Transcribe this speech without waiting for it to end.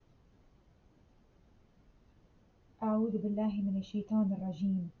أعوذ بالله من الشيطان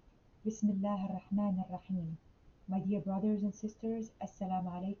الرجيم بسم الله الرحمن الرحيم. My dear brothers and sisters,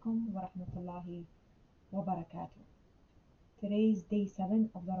 Assalamu alaikum wa rahmatullahi wa barakatuh. Today is day 7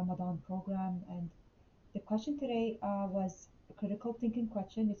 of the Ramadan program, and the question today was a critical thinking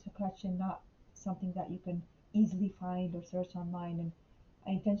question. It's a question, not something that you can easily find or search online, and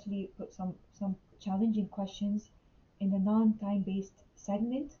I intentionally put some challenging questions in the non-time based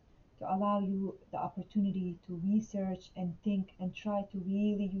segment to allow you the opportunity to research and think and try to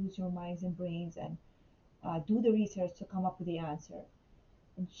really use your minds and brains and do the research to come up with the answer,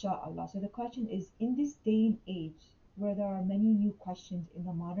 inshallah. So the question is, in this day and age where there are many new questions in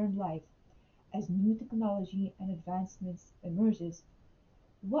the modern life as new technology and advancements emerges,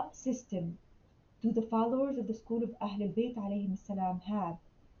 what system do the followers of the school of AhlulBayt alayhim salam have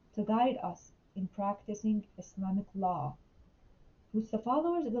to guide us in practicing Islamic law, which the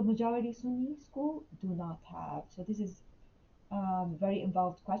followers of the majority Sunni school do not have? So this is very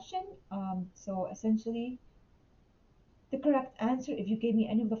involved question. So essentially, the correct answer, if you gave me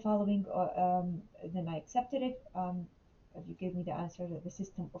any of the following, then I accepted it. If you gave me the answer, the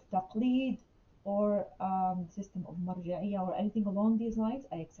system of taqleed or system of marja'iyah or anything along these lines,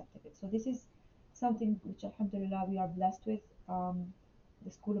 I accepted it. So this is something which, alhamdulillah, we are blessed with.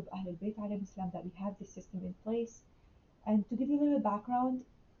 The school of Ahlul Bayt alayhi salam, that we have this system in place. And to give you a little background,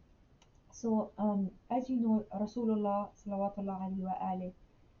 so as you know, Rasulullah salawatullah alayhi wa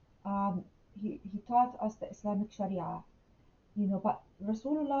alayhi, he taught us the Islamic Sharia, but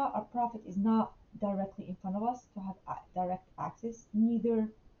Rasulullah, our Prophet, is not directly in front of us to have direct access. Neither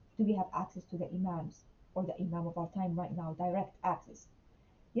do we have access to the Imams or the Imam of our time right now, direct access.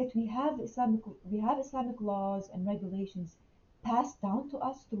 Yet we have Islamic laws and regulations passed down to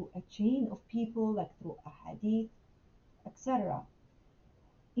us through a chain of people, like through a hadith, etc.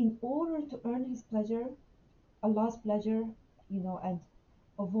 In order to earn His pleasure, Allah's pleasure, and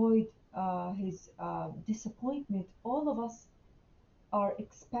avoid His disappointment, all of us are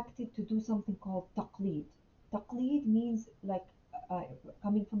expected to do something called taqleed. Taqleed means, like, uh,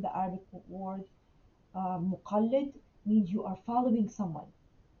 coming from the Arabic word muqallid, means you are following someone.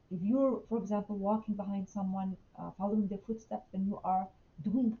 If you're, for example, walking behind someone, following their footsteps, then you are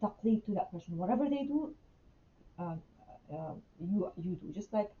doing taqleed to that person. Whatever they do, uh, you do.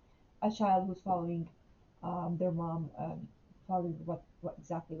 Just like a child who's following their mom, following what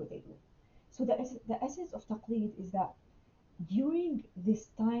exactly what they do. So the essence of taqleed is that during this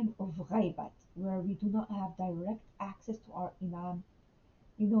time of ghaibat, where we do not have direct access to our imam,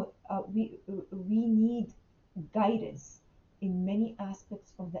 we need guidance in many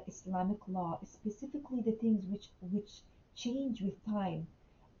aspects of the Islamic law, specifically the things which change with time,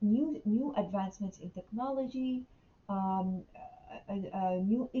 new advancements in technology, um,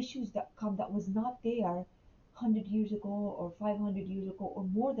 new issues that come that was not there 100 years ago or 500 years ago or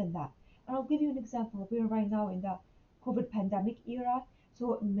more than that. And I'll give you an example. We're right now in the COVID pandemic era,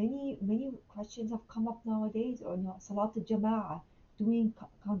 so many questions have come up nowadays. Or Salat al-Jama'ah, doing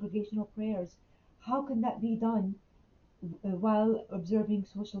congregational prayers. How can that be done while observing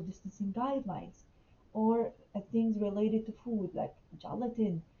social distancing guidelines? Or things related to food like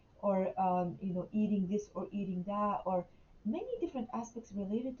gelatin, or eating this or eating that, or many different aspects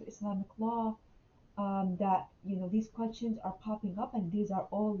related to Islamic law, that these questions are popping up, and these are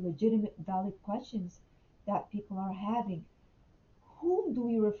all legitimate, valid questions that people are having. Whom do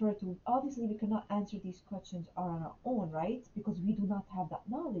we refer to? Obviously, we cannot answer these questions on our own, right? Because we do not have that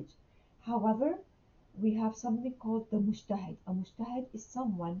knowledge. However, we have something called the mujtahid. A mujtahid is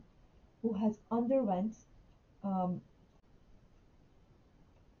someone who has underwent um,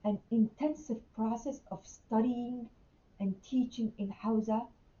 an intensive process of studying and teaching in Hausa.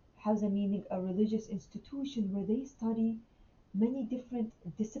 Hausa meaning a religious institution where they study many different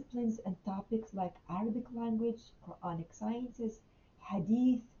disciplines and topics like Arabic language, Quranic sciences,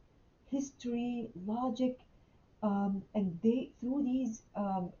 hadith, history, logic, and they, through these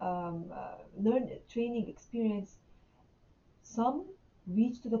learn training experience, some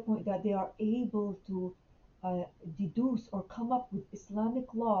reach to the point that they are able to deduce or come up with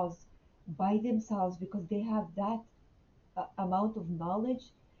Islamic laws by themselves, because they have that amount of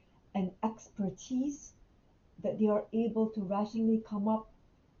knowledge and expertise, that they are able to rationally come up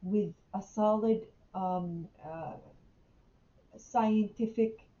with a solid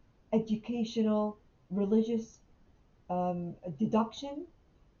scientific, educational, religious deduction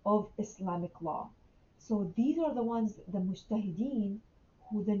of Islamic law. So these are the ones, the mujtahideen,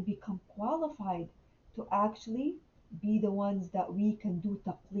 who then become qualified to actually be the ones that we can do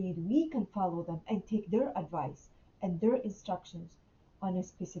taqleed. We can follow them and take their advice and their instructions on a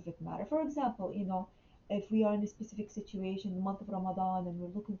specific matter. For example, if we are in a specific situation, the month of Ramadan, and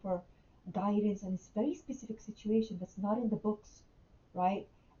we're looking for guidance, and it's a very specific situation that's not in the books, right?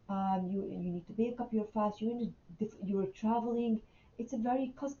 You need to break up your fast. You're traveling. It's a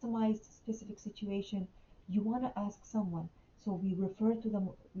very customized, specific situation. You want to ask someone. So we refer to the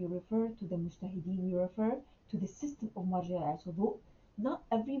mujtahideen. We refer to the system of marja. So though not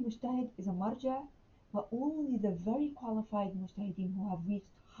every mujtahid is a marja, but only the very qualified mujtahideen who have reached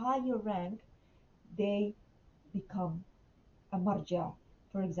higher rank, they become a marja.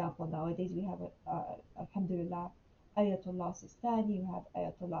 For example, nowadays we have, alhamdulillah, Ayatollah Sistani, we have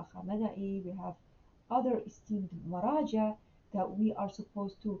Ayatollah Khamenei, we have other esteemed maraja that we are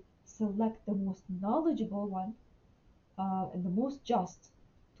supposed to select the most knowledgeable one, and the most just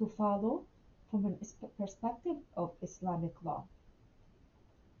to follow from a perspective of Islamic law.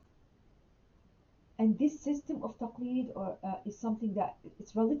 And this system of taqlid is something that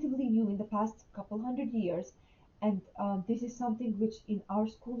it's relatively new in the past couple hundred years, and this is something which in our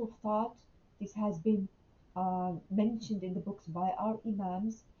school of thought, this has been mentioned in the books by our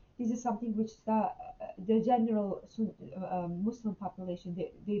imams. This is something which the general Muslim population,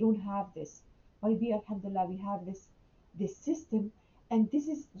 they don't have this. But we, alhamdulillah, we have this system. And this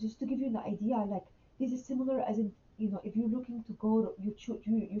is just to give you an idea, like this is similar as in, if you're looking to go,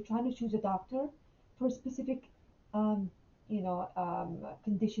 you're trying to choose a doctor for a specific um,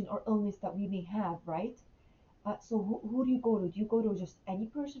 condition or illness that we may have, right? So who do you go to? Do you go to just any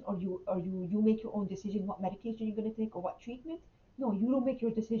person, or you make your own decision what medication you're going to take or what treatment? No, you don't make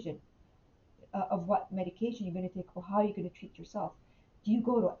your decision of what medication you're going to take or how you're going to treat yourself. Do you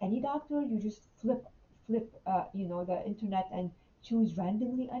go to any doctor? You just flip the internet and choose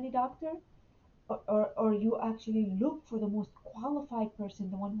randomly any doctor, or you actually look for the most qualified person,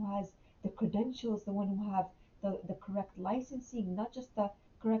 the one who has the credentials, the one who have the correct licensing, not just the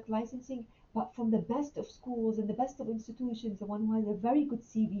correct licensing, but from the best of schools and the best of institutions, the one who has a very good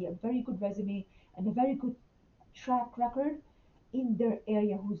CV, a very good resume, and a very good track record in their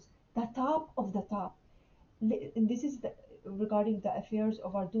area, who's the top of the top. And this is regarding the affairs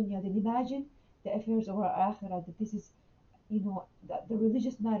of our dunya. Then imagine the affairs of our akhirah, that this is, the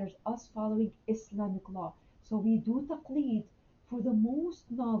religious matters, us following Islamic law. So we do taqleed for the most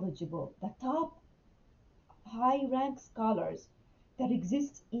knowledgeable, the top high rank scholars that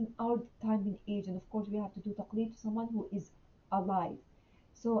exist in our time and age. And of course, we have to do taqleed to someone who is alive.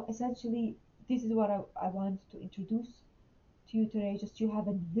 So essentially, this is what I wanted to introduce to you today, just you have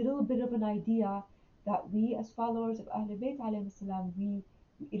a little bit of an idea that we as followers of AhlulBayt alayhi salam,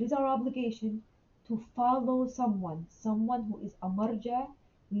 it is our obligation to follow someone who is a marja.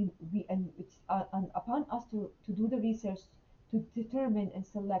 And it's upon us to do the research to determine and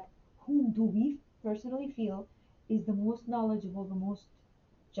select whom do we personally feel is the most knowledgeable, the most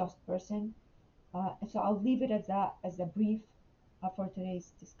just person. So I'll leave it as a brief for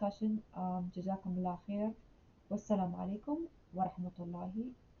today's discussion. Jazakumullah khair. Wassalamu alaikum wa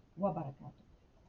rahmatullahi wa barakatuh.